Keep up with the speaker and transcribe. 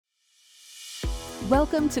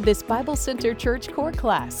Welcome to this Bible Center Church core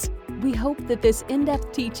class. We hope that this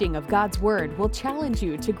in-depth teaching of God's Word will challenge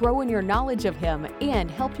you to grow in your knowledge of Him and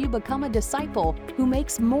help you become a disciple who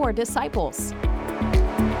makes more disciples.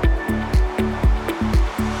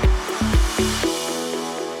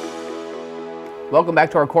 Welcome back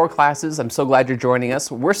to our core classes. I'm so glad you're joining us.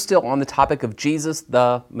 We're still on the topic of Jesus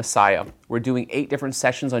the Messiah. We're doing 8 different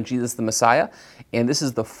sessions on Jesus the Messiah, and this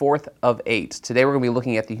is the 4th of 8. Today we're going to be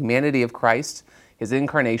looking at the humanity of Christ, His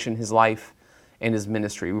incarnation, His life, and His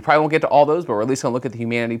ministry. We probably won't get to all those, but we're at least going to look at the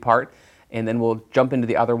humanity part, and then we'll jump into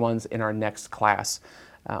the other ones in our next class.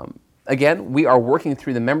 Again, we are working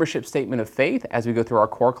through the membership statement of faith as we go through our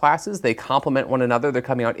core classes. They complement one another. They're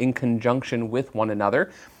coming out in conjunction with one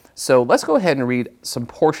another. So let's go ahead and read some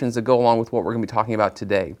portions that go along with what we're going to be talking about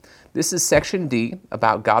today. This is section D,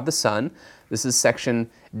 about God the Son. This is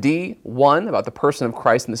section D1, about the person of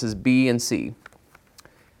Christ, and this is B and C.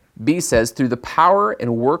 B says, through the power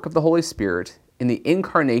and work of the Holy Spirit, in the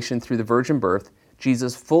incarnation through the virgin birth,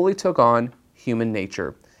 Jesus fully took on human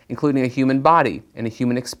nature, including a human body and a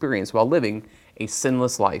human experience while living a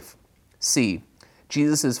sinless life. C,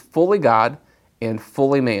 Jesus is fully God and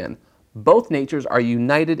fully man. Both natures are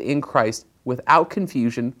united in Christ without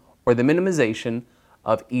confusion or the minimization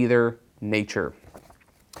of either nature.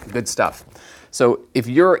 Good stuff. So if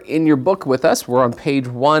you're in your book with us, we're on page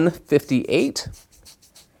 158.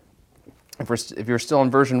 If you're still in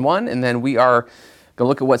version 1, and then we are going to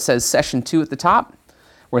look at what says session 2 at the top.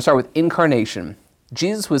 We're going to start with incarnation.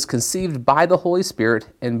 Jesus was conceived by the Holy Spirit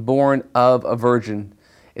and born of a virgin.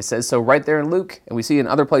 It says so right there in Luke, and we see it in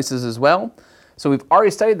other places as well. So we've already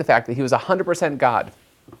studied the fact that he was 100% God.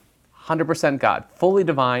 100% God, fully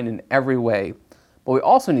divine in every way. But we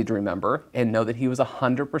also need to remember and know that he was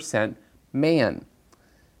 100% man.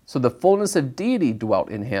 So the fullness of deity dwelt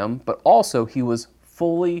in him, but also he was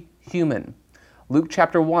fully human. Luke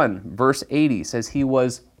chapter 1, verse 80 says he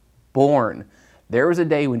was born. There was a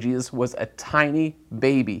day when Jesus was a tiny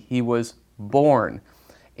baby. He was born.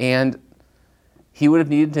 And he would have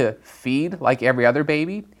needed to feed like every other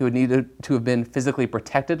baby. He would need to have been physically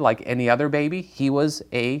protected like any other baby. He was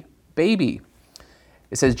a baby.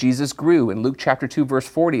 It says Jesus grew. In Luke chapter 2, verse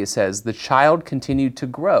 40, it says, the child continued to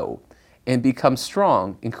grow and become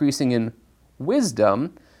strong, increasing in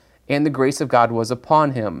wisdom, and the grace of God was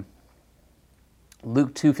upon him.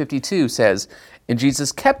 Luke 2:52 says, and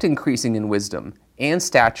Jesus kept increasing in wisdom and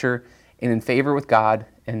stature and in favor with God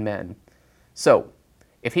and men. So,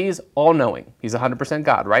 if he's all-knowing, he's 100%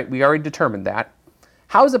 God, right? We already determined that.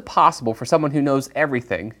 How is it possible for someone who knows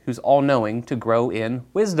everything, who's all-knowing, to grow in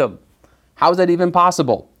wisdom? How is that even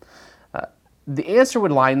possible? The answer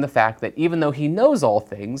would lie in the fact that even though he knows all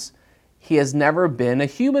things, he has never been a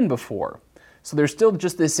human before. So there's still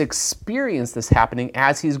just this experience that's happening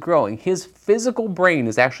as he's growing. His physical brain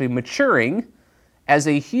is actually maturing as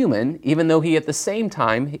a human, even though he at the same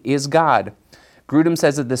time is God. Grudem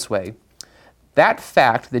says it this way, that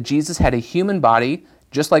fact that Jesus had a human body,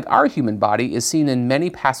 just like our human body, is seen in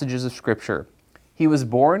many passages of Scripture. He was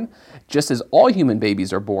born just as all human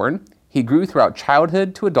babies are born. He grew throughout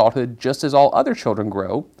childhood to adulthood, just as all other children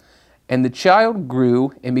grow. And the child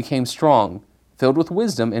grew and became strong, filled with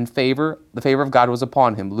wisdom, and the favor of God was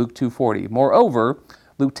upon him, Luke 2:40. Moreover,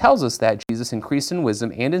 Luke tells us that Jesus increased in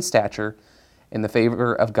wisdom and in stature in the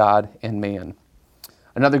favor of God and man.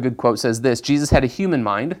 Another good quote says this, Jesus had a human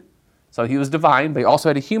mind, so he was divine, but he also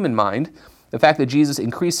had a human mind. The fact that Jesus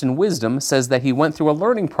increased in wisdom says that he went through a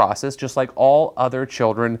learning process just like all other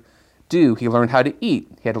children do. He learned how to eat.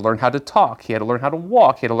 He had to learn how to talk. He had to learn how to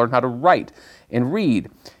walk. He had to learn how to write and read.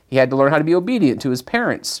 He had to learn how to be obedient to his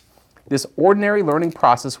parents. This ordinary learning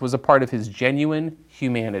process was a part of his genuine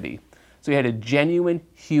humanity. So he had a genuine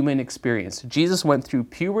human experience. Jesus went through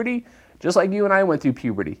puberty just like you and I went through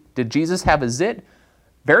puberty. Did Jesus have a zit?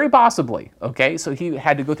 Very possibly, okay? So he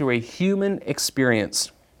had to go through a human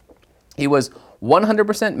experience. He was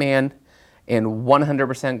 100% man and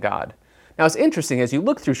 100% God. Now it's interesting, as you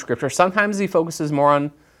look through Scripture, sometimes he focuses more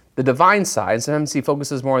on the divine side, sometimes he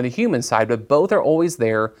focuses more on the human side, but both are always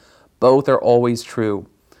there, both are always true.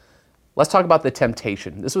 Let's talk about the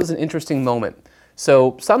temptation. This was an interesting moment.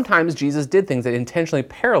 So sometimes Jesus did things that intentionally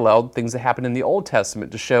paralleled things that happened in the Old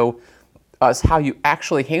Testament to show us how you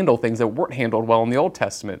actually handle things that weren't handled well in the Old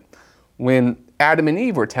Testament. When Adam and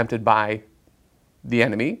Eve were tempted by the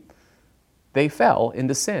enemy, they fell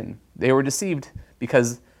into sin. They were deceived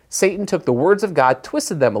because Satan took the words of God,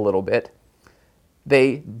 twisted them a little bit.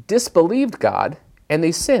 They disbelieved God and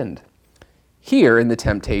they sinned. Here in the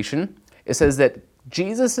temptation, it says that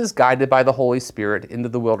Jesus is guided by the Holy Spirit into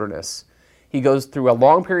the wilderness. He goes through a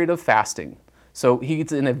long period of fasting. So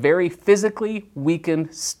he's in a very physically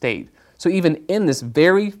weakened state. So even in this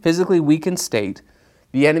very physically weakened state,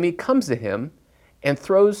 the enemy comes to him and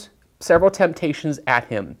throws several temptations at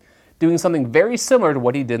him, doing something very similar to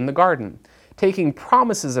what he did in the garden, taking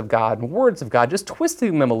promises of God and words of God, just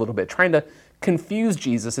twisting them a little bit, trying to confuse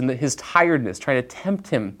Jesus in his tiredness, trying to tempt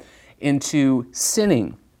him into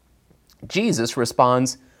sinning. Jesus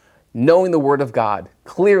responds knowing the Word of God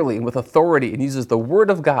clearly and with authority, and uses the Word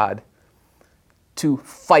of God to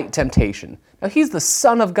fight temptation. Now, he's the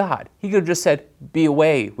Son of God. He could have just said, "Be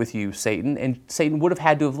away with you, Satan," and Satan would have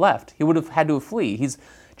had to have left. He would have had to have flee.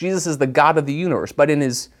 Jesus is the God of the universe, but in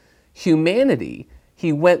his humanity,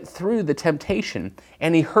 he went through the temptation,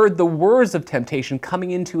 and he heard the words of temptation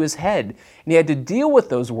coming into his head, and he had to deal with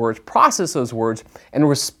those words, process those words, and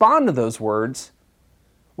respond to those words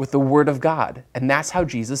with the Word of God. And that's how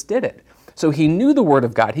Jesus did it. So he knew the Word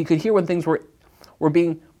of God. He could hear when things were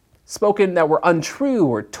being spoken that were untrue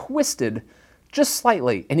or twisted just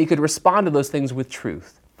slightly, and he could respond to those things with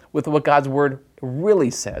truth, with what God's Word really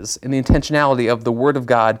says, and the intentionality of the Word of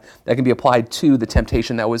God that can be applied to the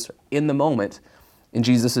temptation that was in the moment in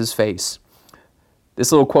Jesus' face.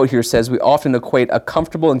 This little quote here says, "We often equate a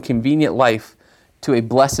comfortable and convenient life to a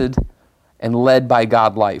blessed and led by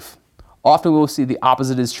God life. Often we will see the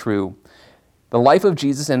opposite is true. The life of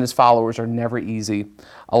Jesus and his followers are never easy.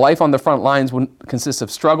 A life on the front lines consists of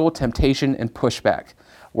struggle, temptation, and pushback.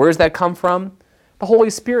 Where does that come from? The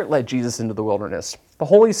Holy Spirit led Jesus into the wilderness. The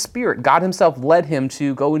Holy Spirit, God himself, led him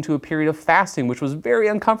to go into a period of fasting, which was very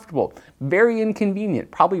uncomfortable, very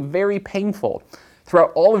inconvenient, probably very painful.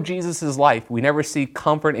 Throughout all of Jesus' life, we never see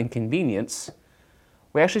comfort and convenience.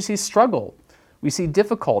 We actually see struggle. We see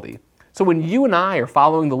difficulty. So when you and I are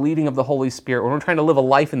following the leading of the Holy Spirit, when we're trying to live a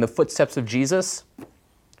life in the footsteps of Jesus,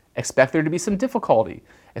 expect there to be some difficulty.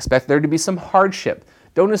 Expect there to be some hardship.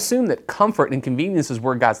 Don't assume that comfort and convenience is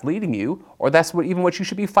where God's leading you, or that's even what you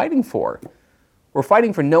should be fighting for. We're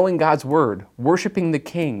fighting for knowing God's Word, worshiping the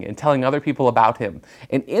King, and telling other people about him.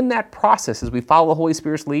 And in that process, as we follow the Holy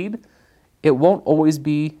Spirit's lead, it won't always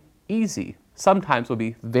be easy. Sometimes it will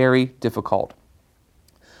be very difficult.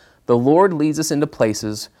 The Lord leads us into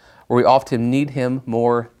places where we often need him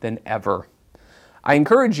more than ever. I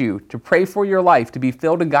encourage you to pray for your life to be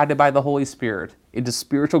filled and guided by the Holy Spirit into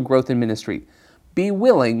spiritual growth and ministry. Be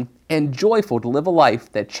willing and joyful to live a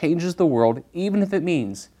life that changes the world, even if it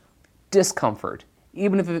means discomfort,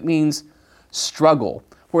 even if it means struggle.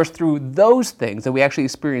 For it's through those things that we actually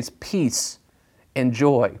experience peace and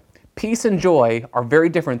joy. Peace and joy are very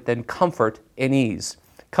different than comfort and ease.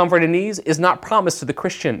 Comfort and ease is not promised to the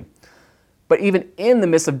Christian. But even in the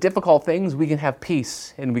midst of difficult things, we can have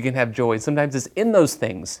peace and we can have joy. Sometimes it's in those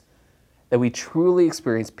things that we truly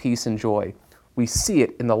experience peace and joy. We see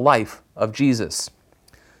it in the life of Jesus.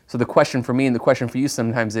 So the question for me and the question for you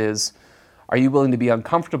sometimes is, are you willing to be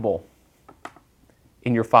uncomfortable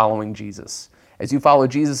in your following Jesus? As you follow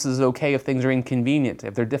Jesus, it's okay if things are inconvenient,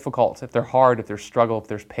 if they're difficult, if they're hard, if there's struggle, if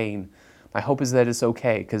there's pain. My hope is that it's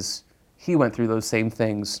okay because he went through those same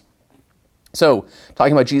things. So,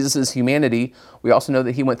 talking about Jesus' humanity, we also know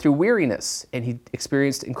that he went through weariness and he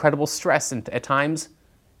experienced incredible stress and at times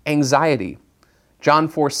anxiety. John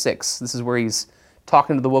 4:6, this is where he's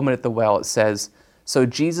talking to the woman at the well. It says, "So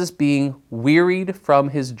Jesus, being wearied from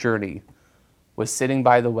his journey, was sitting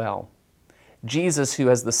by the well." Jesus, who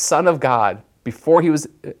as the Son of God, before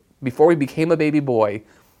he became a baby boy,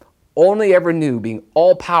 only ever knew being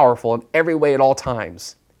all-powerful in every way at all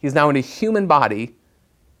times. He's now in a human body,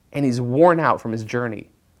 and he's worn out from his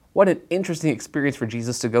journey. What an interesting experience for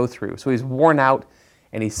Jesus to go through. So he's worn out,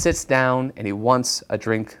 and he sits down, and he wants a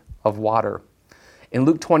drink of water. In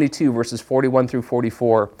Luke 22, verses 41 through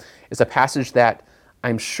 44, is a passage that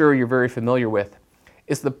I'm sure you're very familiar with.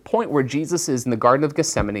 It's the point where Jesus is in the Garden of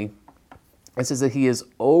Gethsemane. It says that he is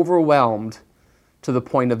overwhelmed to the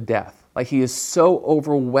point of death. Like he is so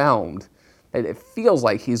overwhelmed that it feels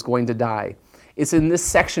like he's going to die. It's in this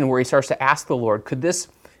section where he starts to ask the Lord, could this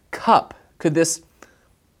cup, could this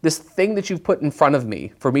thing that you've put in front of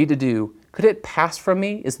me for me to do, could it pass from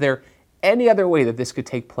me? Is there any other way that this could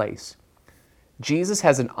take place? Jesus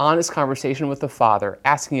has an honest conversation with the Father,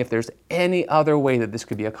 asking if there's any other way that this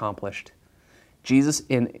could be accomplished. Jesus,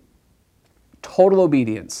 in total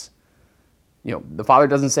obedience, the Father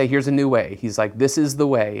doesn't say, here's a new way. He's like, this is the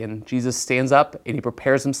way. And Jesus stands up and he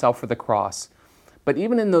prepares himself for the cross. But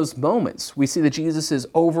even in those moments, we see that Jesus is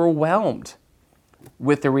overwhelmed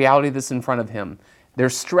with the reality that's in front of him.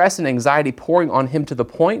 There's stress and anxiety pouring on him to the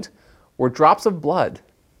point where drops of blood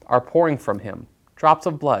are pouring from him. Drops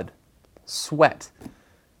of blood, sweat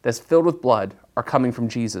that's filled with blood are coming from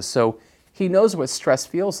Jesus. So He knows what stress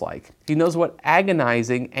feels like. He knows what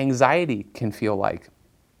agonizing anxiety can feel like.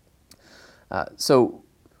 So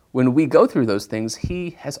when we go through those things,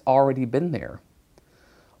 he has already been there.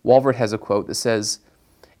 Walvoord has a quote that says,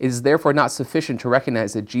 "It is therefore not sufficient to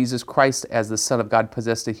recognize that Jesus Christ as the Son of God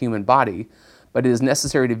possessed a human body, but it is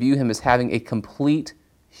necessary to view him as having a complete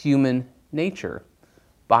human nature,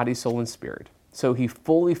 body, soul, and spirit." So he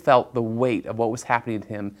fully felt the weight of what was happening to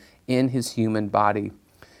him in his human body.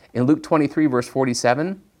 In Luke 23, verse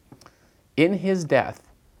 47, "In his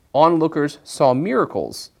death, onlookers saw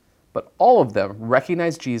miracles, but all of them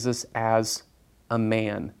recognized Jesus as a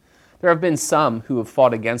man." There have been some who have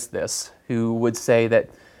fought against this, who would say that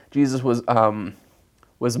Jesus was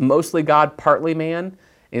mostly God, partly man.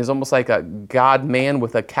 He was almost like a God-man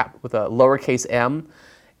with a lowercase m.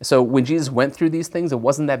 So when Jesus went through these things, it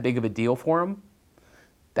wasn't that big of a deal for him.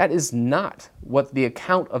 That is not what the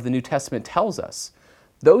account of the New Testament tells us.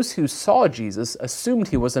 Those who saw Jesus assumed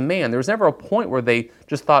he was a man. There was never a point where they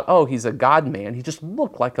just thought, oh, he's a God-man. He just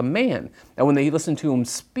looked like a man. And when they listened to him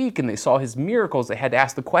speak and they saw his miracles, they had to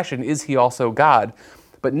ask the question, is he also God?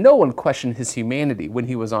 But no one questioned his humanity when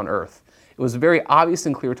he was on earth. It was very obvious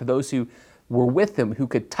and clear to those who were with him, who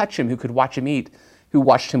could touch him, who could watch him eat, who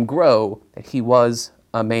watched him grow, that he was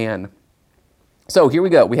a man. So here we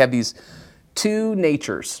go. We have these two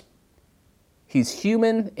natures. He's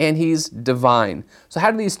human and he's divine. So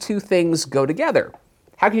how do these two things go together?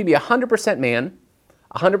 How can you be 100% man,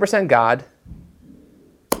 100% God,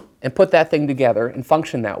 and put that thing together and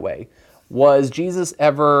function that way? Was Jesus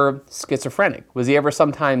ever schizophrenic? Was he ever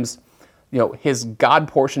sometimes, his God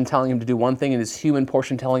portion telling him to do one thing and his human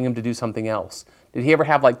portion telling him to do something else? Did he ever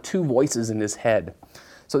have like two voices in his head?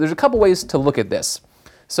 So there's a couple ways to look at this.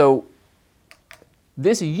 So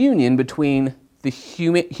this union between the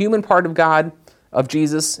human part of God, of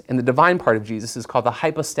Jesus, and the divine part of Jesus is called the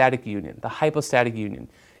hypostatic union. The hypostatic union.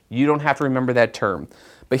 You don't have to remember that term.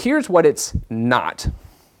 But here's what it's not.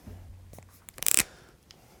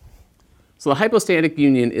 So the hypostatic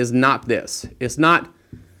union is not this. It's not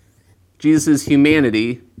Jesus'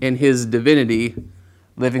 humanity and his divinity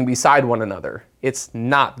living beside one another. It's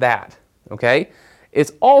not that, okay?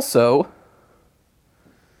 It's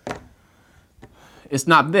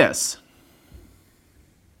not this,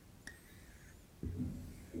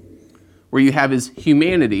 where you have his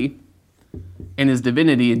humanity and his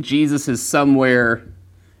divinity, and Jesus is somewhere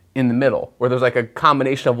in the middle, where there's like a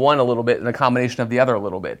combination of one a little bit and a combination of the other a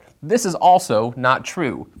little bit. This is also not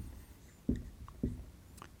true.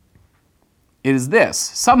 It is this.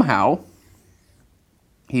 Somehow,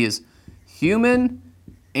 he is human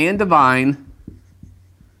and divine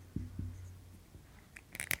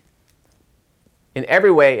in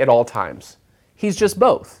every way at all times. He's just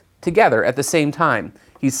both together at the same time.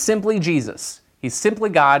 He's simply Jesus. He's simply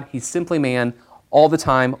God. He's simply man all the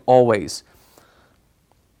time, always.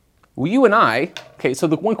 Well, you and I, okay, so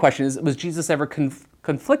the one question is, was Jesus ever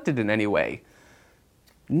conflicted in any way?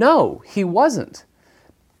 No, he wasn't.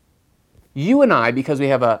 You and I, because we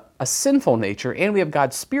have a sinful nature and we have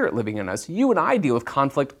God's Spirit living in us, you and I deal with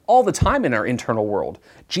conflict all the time in our internal world.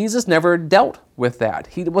 Jesus never dealt with that.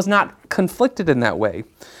 He was not conflicted in that way.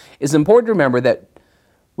 It's important to remember that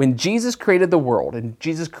when Jesus created the world and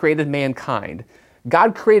Jesus created mankind,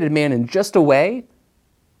 God created man in just a way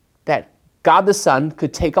that God the Son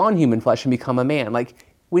could take on human flesh and become a man. Like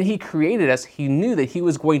when he created us, he knew that he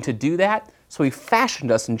was going to do that, so he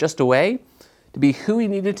fashioned us in just a way to be who he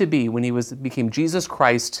needed to be when he became Jesus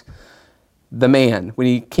Christ, the man, when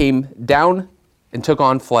he came down and took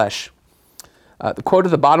on flesh. The quote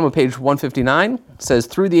at the bottom of page 159 says,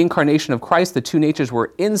 "Through the incarnation of Christ, the two natures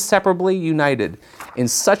were inseparably united in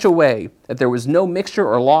such a way that there was no mixture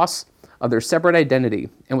or loss of their separate identity,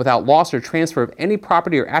 and without loss or transfer of any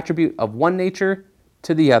property or attribute of one nature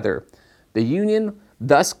to the other. The union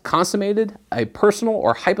thus consummated a personal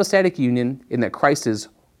or hypostatic union in that Christ is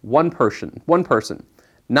one person,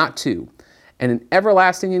 not two, and an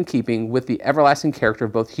everlasting in keeping with the everlasting character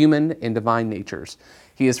of both human and divine natures.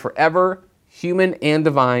 He is forever human and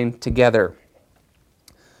divine together.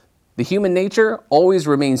 The human nature always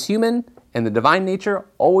remains human, and the divine nature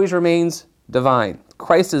always remains divine.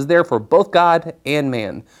 Christ is therefore both God and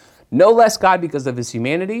man. No less God because of his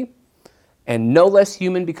humanity, and no less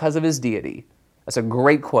human because of his deity. That's a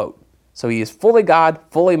great quote. So he is fully God,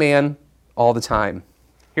 fully man, all the time.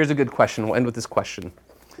 Here's a good question. We'll end with this question.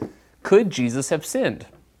 Could Jesus have sinned?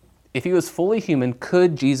 If he was fully human,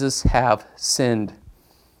 could Jesus have sinned?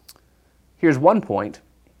 Here's one point.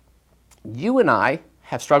 You and I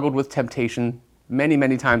have struggled with temptation many,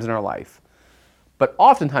 many times in our life. But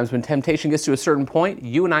oftentimes when temptation gets to a certain point,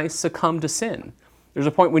 you and I succumb to sin. There's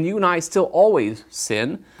a point when you and I still always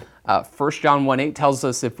sin. 1 John 1:8 tells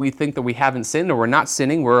us if we think that we haven't sinned or we're not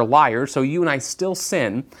sinning, we're a liar. So you and I still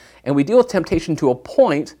sin, and we deal with temptation to a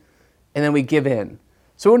point, and then we give in.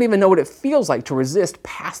 So we don't even know what it feels like to resist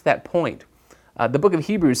past that point. The book of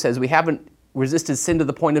Hebrews says we haven't resisted sin to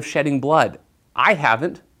the point of shedding blood. I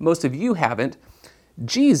haven't. Most of you haven't.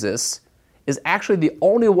 Jesus is actually the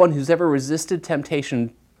only one who's ever resisted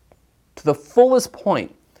temptation to the fullest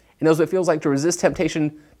point and knows what it feels like to resist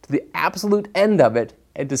temptation to the absolute end of it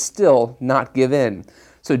and to still not give in.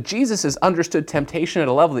 So Jesus has understood temptation at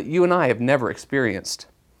a level that you and I have never experienced.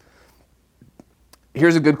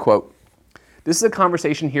 Here's a good quote. This is a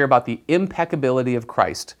conversation here about the impeccability of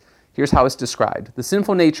Christ. Here's how it's described. The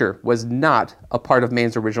sinful nature was not a part of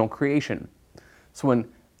man's original creation. So when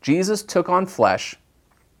Jesus took on flesh,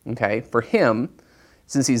 okay, for him,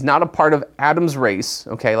 since he's not a part of Adam's race,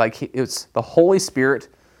 okay, like it's the Holy Spirit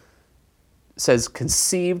says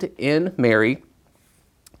conceived in Mary,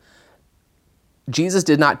 Jesus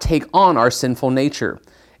did not take on our sinful nature.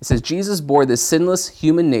 It says Jesus bore the sinless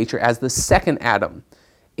human nature as the second Adam.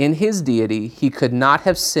 In his deity, he could not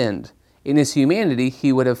have sinned. In his humanity,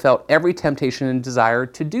 he would have felt every temptation and desire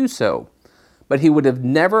to do so, but he would have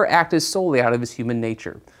never acted solely out of his human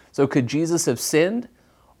nature. So could Jesus have sinned?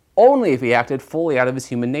 Only if he acted fully out of his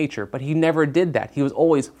human nature, but he never did that. He was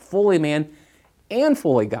always fully man and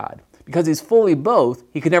fully God. Because he's fully both,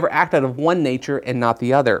 he could never act out of one nature and not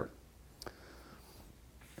the other.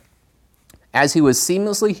 As he was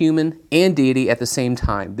seamlessly human and deity at the same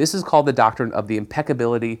time. This is called the doctrine of the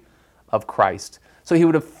impeccability of Christ. So he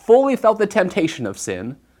would have fully felt the temptation of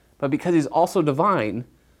sin, but because he's also divine,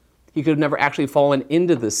 he could have never actually fallen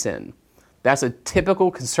into the sin. That's a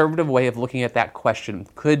typical conservative way of looking at that question.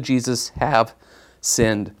 Could Jesus have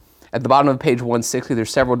sinned? At the bottom of page 160,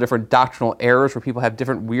 there's several different doctrinal errors where people have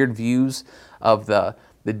different weird views of the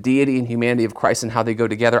deity and humanity of Christ and how they go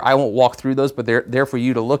together. I won't walk through those, but they're there for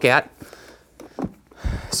you to look at.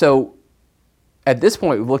 So at this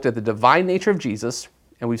point, we've looked at the divine nature of Jesus,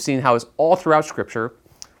 and we've seen how it's all throughout Scripture.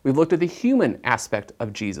 We've looked at the human aspect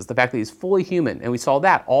of Jesus, the fact that he's fully human, and we saw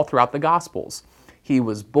that all throughout the Gospels. He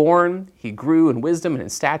was born, he grew in wisdom and in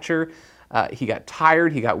stature, he got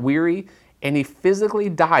tired, he got weary, and he physically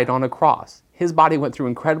died on a cross. His body went through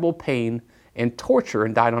incredible pain and torture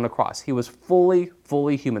and died on a cross. He was fully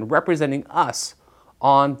human, representing us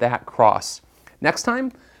on that cross. Next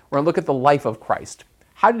time, we're going to look at the life of Christ.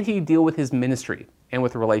 How did he deal with his ministry and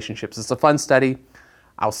with relationships? It's a fun study.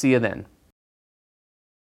 I'll see you then.